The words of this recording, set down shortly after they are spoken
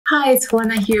Hi, it's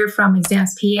Helena here from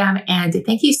ExamsPM, and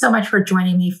thank you so much for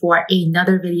joining me for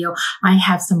another video. I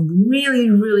have some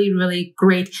really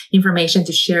great information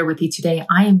to share with you today.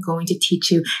 I am going to teach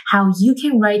you how you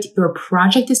can write your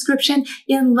project description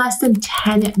in less than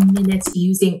 10 minutes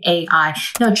using AI.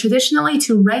 Now, traditionally,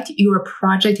 to write your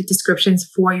project descriptions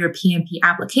for your PMP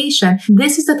application,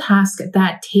 this is a task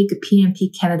that takes PMP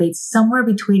candidates somewhere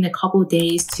between a couple of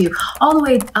days to all the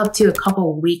way up to a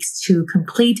couple of weeks to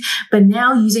complete. But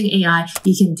now using AI,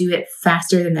 you can do it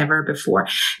faster than ever before.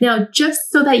 Now, just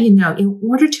so that you know, in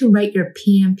order to write your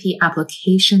PMP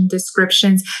application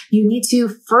descriptions, you need to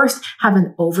first have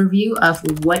an overview of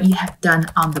what you have done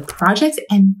on the project,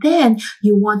 and then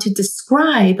you want to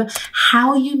describe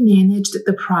how you managed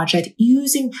the project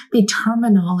using the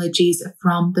terminologies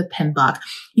from the PMBOK.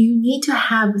 You need to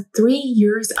have 3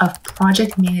 years of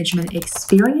project management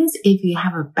experience if you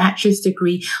have a bachelor's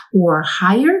degree or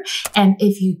higher. And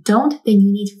if you don't, then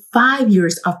you need 5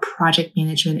 years of project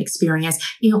management experience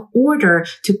in order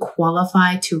to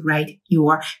qualify to write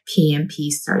your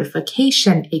PMP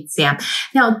certification exam.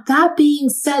 Now, that being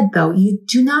said, though, you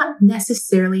do not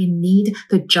necessarily need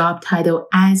the job title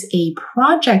as a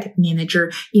project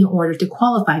manager in order to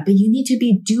qualify, but you need to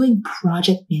be doing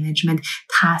project management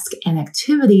tasks and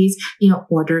activities in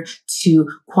order to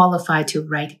qualify to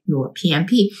write your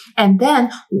PMP. And then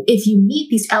if you meet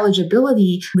these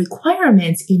eligibility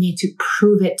requirements, you need to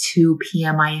prove it to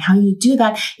PMI. And how you do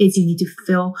that is you need to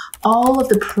fill all of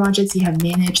the projects you have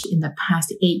managed in the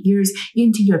past 8 years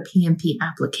into your PMP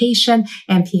application,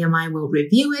 and PMI will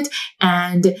review it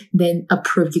and then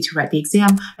approve you to write the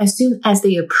exam. As soon as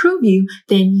they approve you,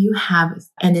 then you have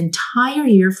an entire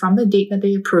year from the date that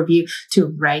they approve you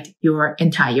to write your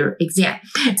entire exam.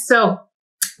 So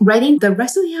writing the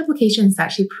rest of the application is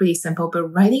actually pretty simple, but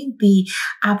writing the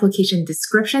application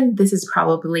description, this is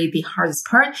probably the hardest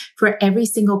part. For every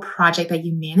single project that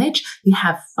you manage, you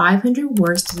have 500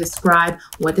 words to describe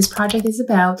what this project is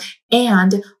about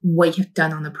and what you've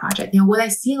done on the project. Now, what I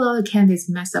see a lot of candidates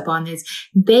mess up on is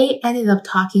they ended up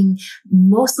talking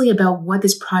mostly about what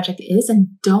this project is and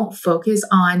don't focus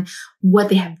on what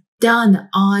they have done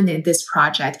on this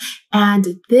project.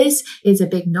 And this is a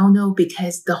big no-no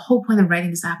because the whole point of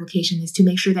writing this application is to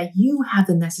make sure that you have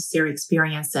the necessary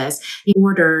experiences in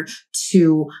order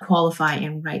to qualify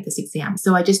and write this exam.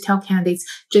 So I just tell candidates,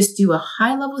 just do a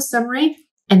high-level summary,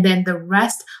 and then the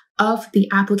rest of the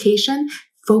application,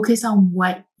 focus on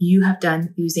what you have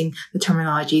done using the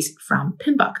terminologies from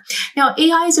PMBOK. Now,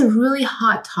 AI is a really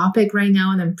hot topic right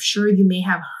now, and I'm sure you may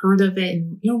have heard of it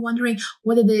and you're wondering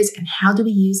what it is and how do we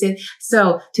use it.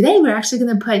 So today we're actually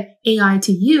going to put AI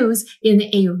to use in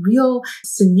a real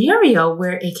scenario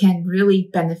where it can really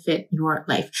benefit your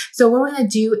life. So what we're going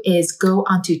to do is go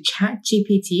onto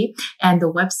ChatGPT, and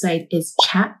the website is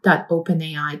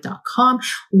chat.openai.com.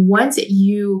 Once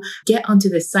you get onto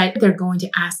the site, they're going to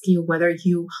ask you whether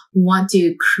you want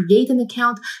to create an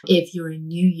account if you're a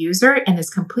new user, and it's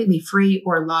completely free,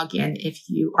 or log in if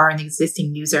you are an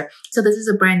existing user. So this is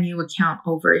a brand new account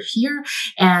over here.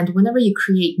 And whenever you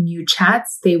create new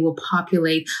chats, they will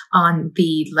populate on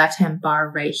the left-hand bar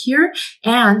right here.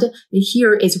 And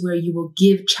here is where you will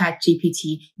give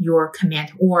ChatGPT your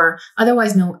command, or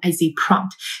otherwise known as a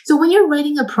prompt. So when you're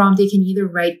writing a prompt, you can either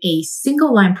write a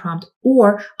single line prompt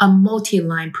or a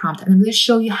multi-line prompt. And I'm going to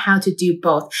show you how to do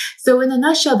both. So in a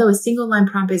nutshell, though, a single line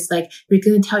prompt is like you're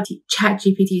going to tell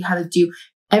ChatGPT how to do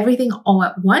everything all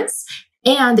at once.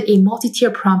 And a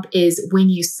multi-tier prompt is when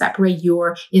you separate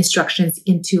your instructions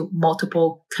into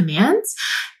multiple commands.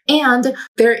 And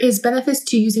there is benefits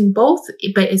to using both,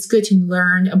 but it's good to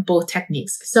learn both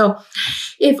techniques. So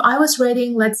if I was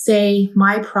writing, let's say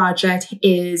my project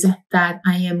is that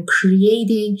I am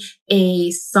creating a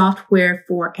software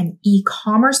for an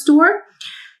e-commerce store.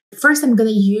 First, I'm going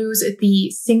to use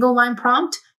the single line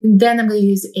prompt. Then I'm going to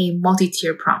use a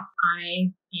multi-tier prompt.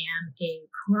 I am a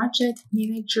project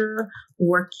manager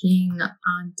working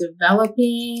on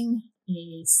developing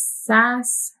a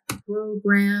SaaS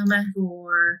program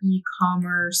for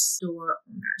e-commerce store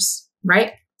owners,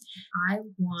 right? I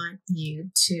want you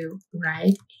to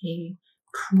write a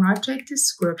project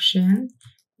description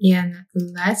in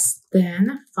less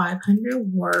than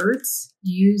 500 words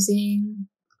using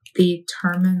the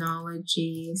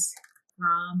terminologies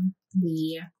from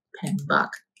the PMBOK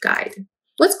guide.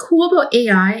 What's cool about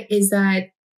AI is that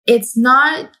it's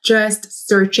not just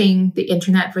searching the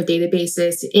internet for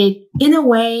databases. It, in a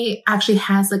way, actually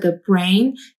has like a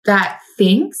brain that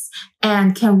thinks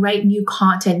and can write new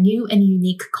content, new and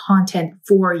unique content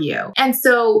for you. And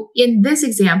so in this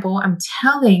example, I'm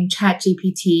telling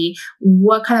ChatGPT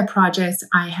what kind of projects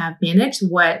I have managed,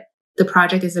 what the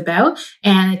project is about.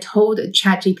 And I told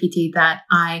ChatGPT that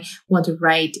I want to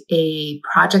write a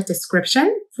project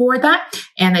description for that.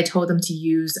 And I told them to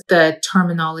use the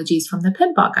terminologies from the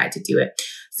PMP guide to do it.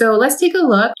 So let's take a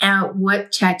look at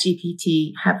what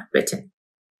ChatGPT have written.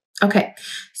 Okay,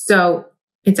 so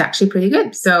it's actually pretty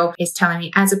good. So it's telling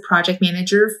me, as a project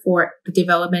manager for the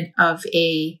development of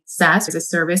a SaaS as a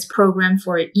service program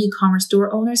for e-commerce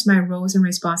store owners, my roles and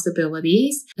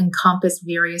responsibilities encompass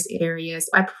various areas.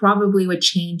 I probably would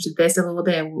change this a little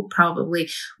bit. I probably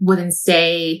wouldn't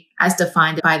say as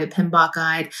defined by the PMP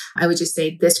guide. I would just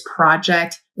say this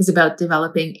project is about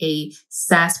developing a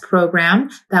SaaS program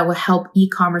that will help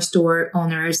e-commerce store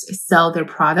owners sell their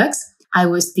products. I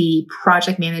was the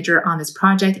project manager on this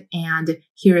project, and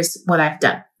here's what I've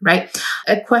done, right?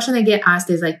 A question I get asked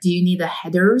is like, do you need the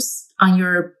headers on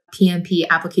your PMP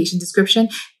application description?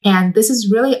 And this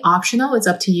is really optional. It's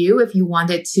up to you if you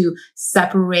wanted to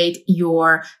separate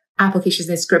your application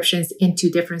descriptions into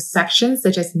different sections,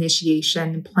 such as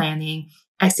initiation, planning,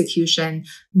 execution,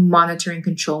 monitoring,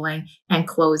 controlling, and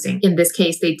closing. In this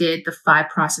case, they did the 5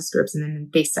 process groups, and then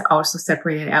they also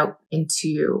separated out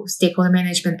into stakeholder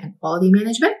management and quality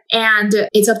management. And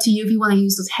it's up to you if you want to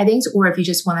use those headings or if you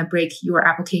just want to break your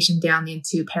application down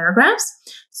into paragraphs.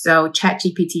 So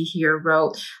ChatGPT here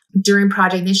wrote, during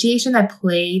project initiation, I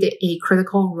played a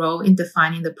critical role in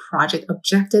defining the project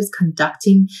objectives,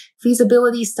 conducting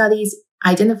feasibility studies,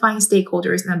 identifying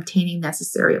stakeholders, and obtaining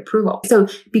necessary approval. So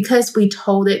because we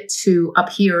told it to up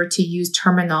here to use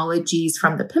terminologies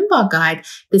from the PMP guide,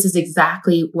 this is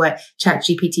exactly what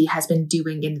ChatGPT has been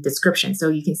doing in the description. So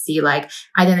you can see like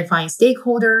identifying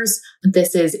stakeholders.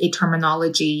 This is a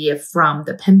terminology from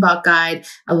the PMP guide,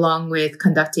 along with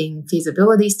conducting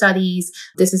feasibility studies.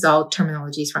 This is all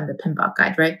terminologies from the PMP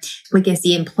guide, right? We can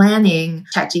see in planning,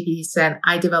 ChatGPT said,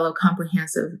 I develop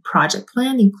comprehensive project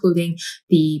plan, including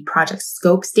the project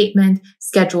scope statement,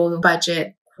 schedule,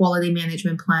 budget, quality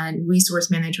management plan, resource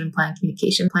management plan,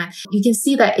 communication plan. You can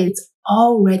see that it's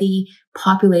already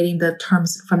populating the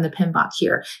terms from the PMP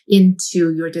here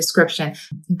into your description.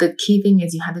 The key thing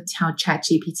is you have to tell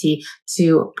ChatGPT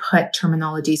to put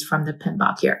terminologies from the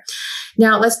PMP here.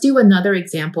 Now let's do another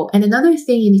example. And another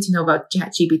thing you need to know about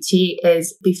ChatGPT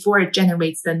is before it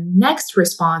generates the next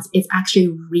response, it's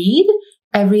actually read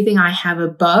everything I have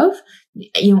above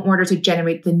in order to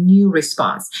generate the new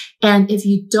response. And if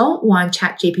you don't want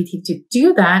ChatGPT to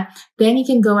do that, then you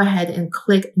can go ahead and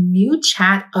click new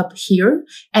chat up here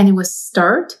and it will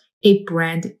start a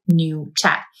brand new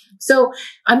chat. So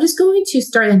I'm just going to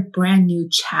start a brand new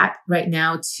chat right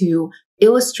now to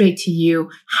illustrate to you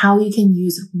how you can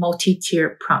use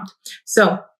multi-tier prompt.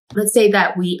 So let's say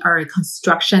that we are a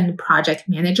construction project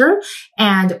manager,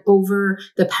 and over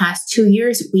the past 2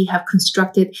 years, we have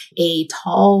constructed a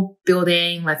tall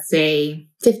building, let's say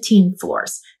 15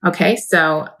 floors. Okay,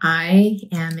 so I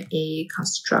am a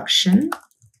construction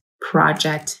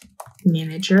project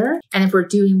manager. And if we're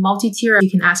doing multi-tier, you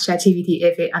can ask ChatGPT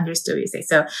if it understood what you say.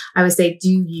 So I would say,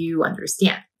 do you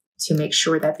understand? To make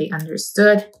sure that they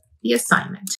understood the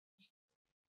assignment.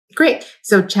 Great.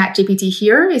 So ChatGPT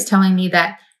here is telling me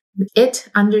that it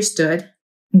understood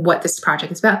what this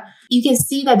project is about. You can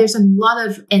see that there's a lot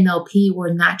of NLP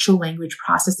or natural language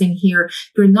processing here.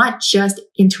 You're not just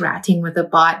interacting with a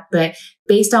bot, but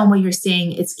based on what you're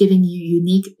saying, it's giving you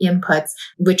unique inputs,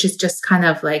 which is just kind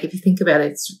of like, if you think about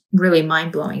it, it's really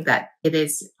mind-blowing that it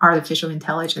is artificial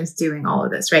intelligence doing all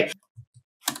of this, right?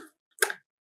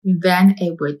 Then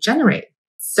it would generate.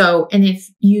 So, and if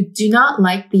you do not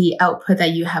like the output that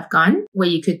you have gotten,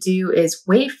 what you could do is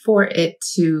wait for it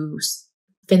to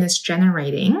finish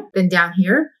generating. Then down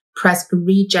here, press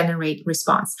regenerate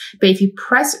response. But if you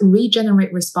press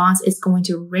regenerate response, it's going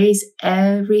to erase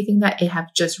everything that it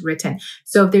have just written.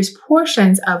 So if there's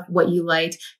portions of what you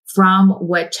liked from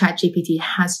what ChatGPT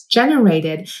has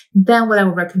generated, then what I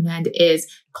would recommend is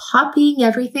copying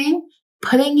everything,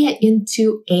 putting it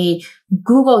into a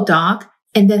Google Doc,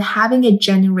 and then having it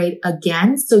generate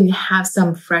again so you have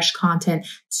some fresh content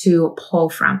to pull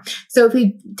from. So if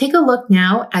we take a look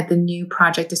now at the new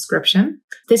project description,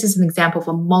 this is an example of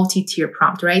a multi-tier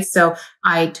prompt, right? So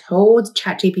I told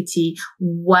ChatGPT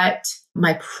what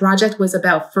my project was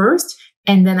about first,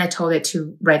 and then I told it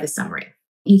to write a summary.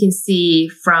 You can see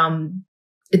from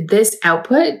this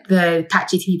output, the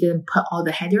ChatGPT didn't put all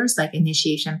the headers like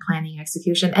initiation, planning,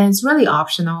 execution, and it's really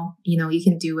optional. You know, you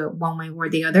can do it one way or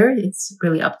the other. It's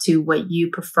really up to what you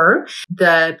prefer.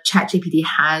 The ChatGPT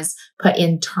has put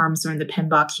in terms or in the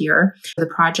PMP here. The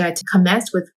project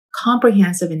commenced with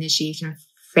comprehensive initiation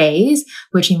phase,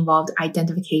 which involved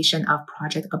identification of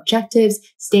project objectives,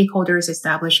 stakeholders,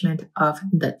 establishment of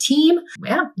the team.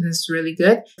 Yeah, this is really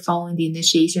good. Following the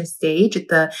initiation stage,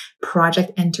 the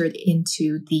project entered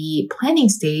into the planning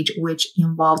stage, which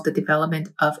involved the development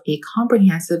of a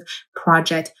comprehensive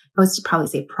project. I would probably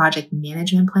say project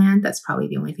management plan. That's probably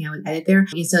the only thing I would edit there.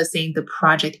 Instead of saying the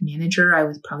project manager, I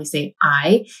would probably say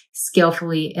I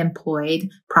skillfully employed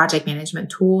project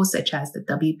management tools such as the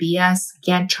WBS,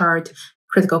 Gantt chart,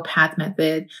 critical path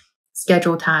method,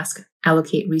 schedule task,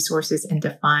 allocate resources, and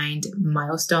defined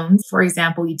milestones. For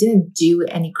example, you didn't do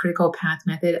any critical path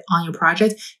method on your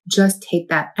project, just take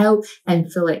that out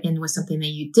and fill it in with something that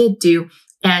you did do.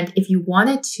 And if you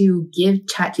wanted to give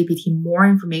ChatGPT more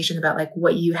information about like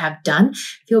what you have done,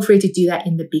 feel free to do that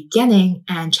in the beginning,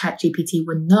 and ChatGPT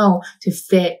would know to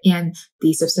fit in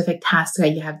the specific tasks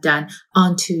that you have done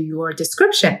onto your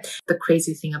description. The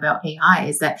crazy thing about AI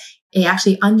is that it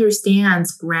actually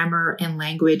understands grammar and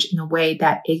language in a way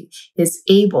that it is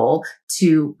able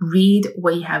to read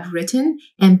what you have written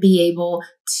and be able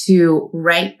to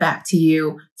write back to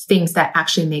you things that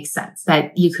actually make sense,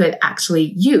 that you could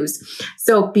actually use.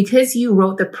 So because you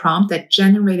wrote the prompt that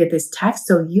generated this text,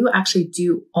 so you actually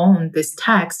do own this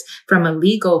text from a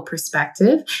legal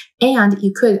perspective, and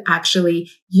you could actually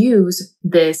use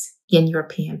this in your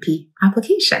PMP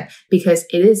application because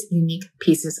it is unique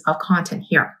pieces of content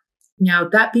here. Now,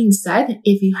 that being said,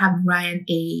 if you have run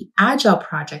a agile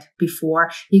project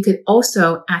before, you could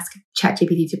also ask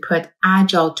ChatGPT to put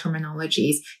agile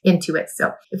terminologies into it.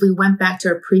 So if we went back to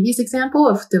our previous example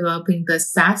of developing the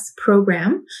SaaS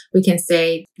program, we can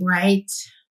say, write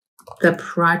the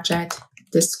project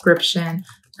description,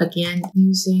 again,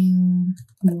 using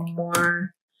more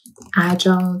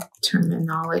agile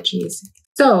terminologies.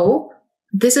 So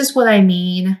this is what I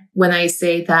mean when I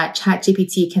say that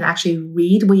ChatGPT can actually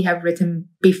read what you have written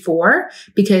before,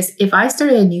 because if I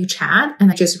started a new chat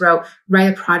and I just wrote,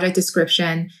 write a project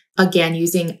description, again,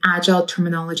 using agile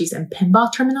terminologies and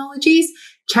PMBOK terminologies,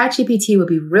 ChatGPT would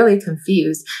be really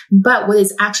confused. But what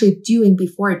it's actually doing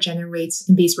before it generates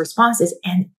these responses,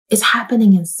 and it's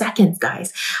happening in seconds,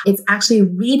 guys. It's actually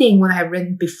reading what I've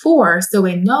written before, so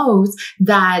it knows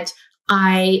that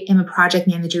I am a project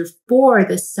manager for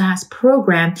the SaaS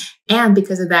program. And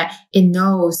because of that, it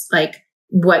knows like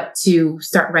what to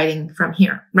start writing from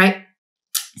here, right?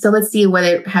 So let's see what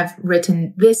I have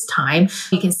written this time.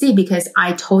 You can see because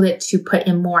I told it to put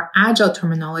in more agile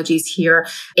terminologies here,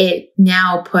 it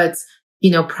now puts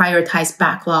prioritize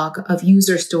backlog of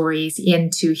user stories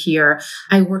into here.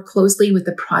 I work closely with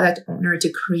the product owner to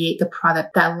create the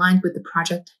product that aligned with the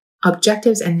project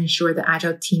objectives and ensure the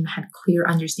agile team had clear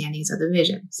understandings of the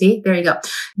vision. See, there you go.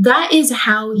 That is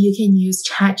how you can use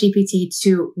ChatGPT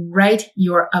to write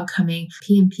your upcoming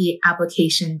PMP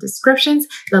application descriptions.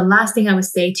 The last thing I would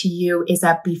say to you is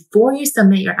that before you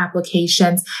submit your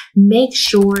applications, make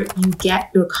sure you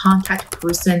get your contact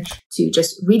person to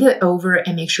just read it over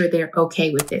and make sure they're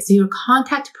okay with it. So your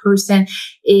contact person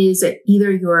is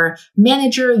either your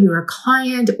manager, your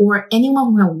client, or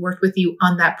anyone who has worked with you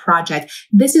on that project.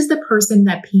 This is the person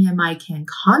that PMI can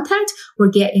contact or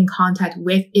get in contact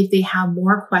with if they have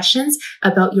more questions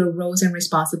about your roles and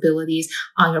responsibilities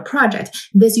on your project.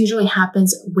 This usually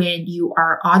happens when you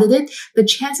are audited. The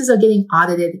chances of getting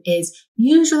audited is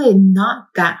usually not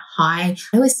that high.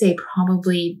 I would say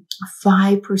probably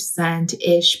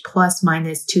 5%-ish, plus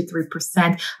minus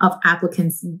 2-3% of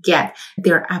applicants get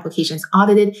their applications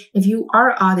audited. If you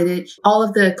are audited, all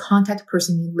of the contact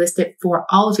person you listed for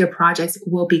all of your projects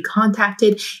will be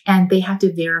contacted, and they have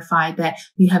to verify that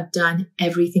you have done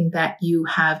everything that you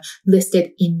have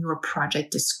listed in your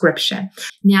project description.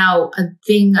 Now, a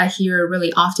thing I hear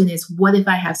really often is, what if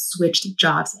I have switched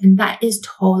jobs? And that is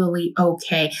totally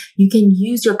okay. You can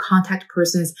use your contact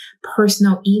person's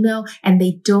personal email, and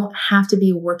they don't have to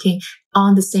be working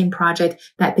on the same project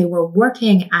that they were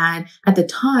working at the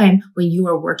time when you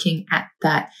were working at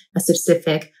that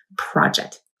specific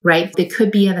project. Right? They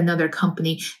could be at another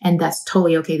company, and that's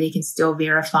totally okay. They can still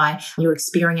verify your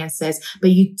experiences, but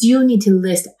you do need to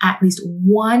list at least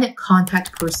one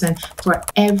contact person for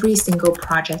every single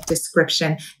project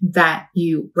description that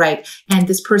you write. And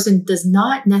this person does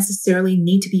not necessarily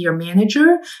need to be your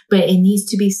manager, but it needs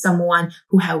to be someone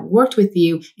who has worked with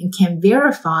you and can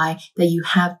verify that you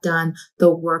have done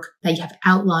the work that you have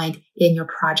outlined in your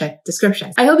project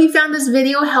descriptions. I hope you found this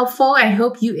video helpful. I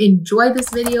hope you enjoyed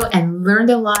this video and learned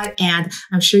a lot. And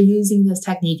I'm sure using this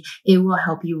technique, it will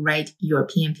help you write your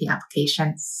PMP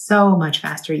application so much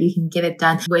faster. You can get it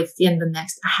done within the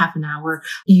next half an hour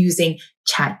using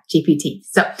ChatGPT.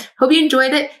 So hope you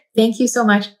enjoyed it. Thank you so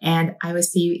much. And I will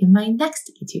see you in my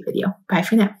next YouTube video. Bye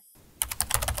for now.